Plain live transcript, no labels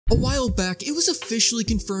A while back, it was officially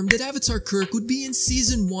confirmed that Avatar Kuruk would be in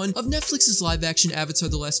Season 1 of Netflix's live-action Avatar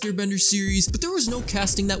The Last Airbender series, but there was no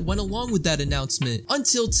casting that went along with that announcement.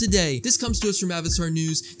 Until today. This comes to us from Avatar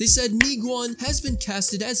News. They said Miguan has been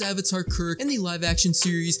casted as Avatar Kuruk in the live-action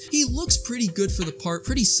series. He looks pretty good for the part,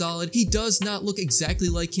 pretty solid. He does not look exactly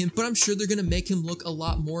like him, but I'm sure they're gonna make him look a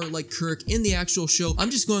lot more like Kuruk in the actual show.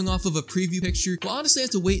 I'm just going off of a preview picture. Well, honestly, I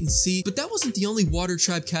have to wait and see, but that wasn't the only Water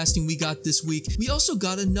Tribe casting we got this week. We also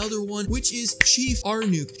got another one, which is Chief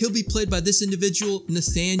Arnuk. He'll be played by this individual,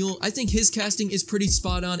 Nathaniel. I think his casting is pretty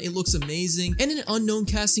spot on. It looks amazing. And an unknown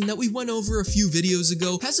casting that we went over a few videos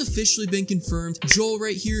ago has officially been confirmed. Joel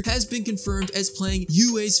right here has been confirmed as playing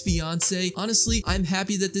Yue's fiance. Honestly, I'm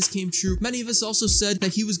happy that this came true. Many of us also said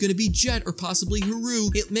that he was going to be Jet or possibly Haru.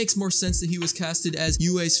 It makes more sense that he was casted as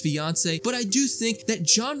Yue's fiance, but I do think that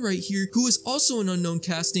John right here, who is also an unknown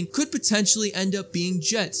casting, could potentially end up being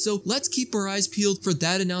Jet. So let's keep our eyes peeled for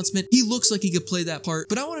that announcement. He looks like he could play that part,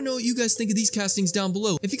 but I want to know what you guys think of these castings down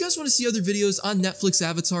below. If you guys want to see other videos on Netflix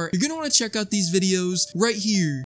Avatar, you're going to want to check out these videos right here.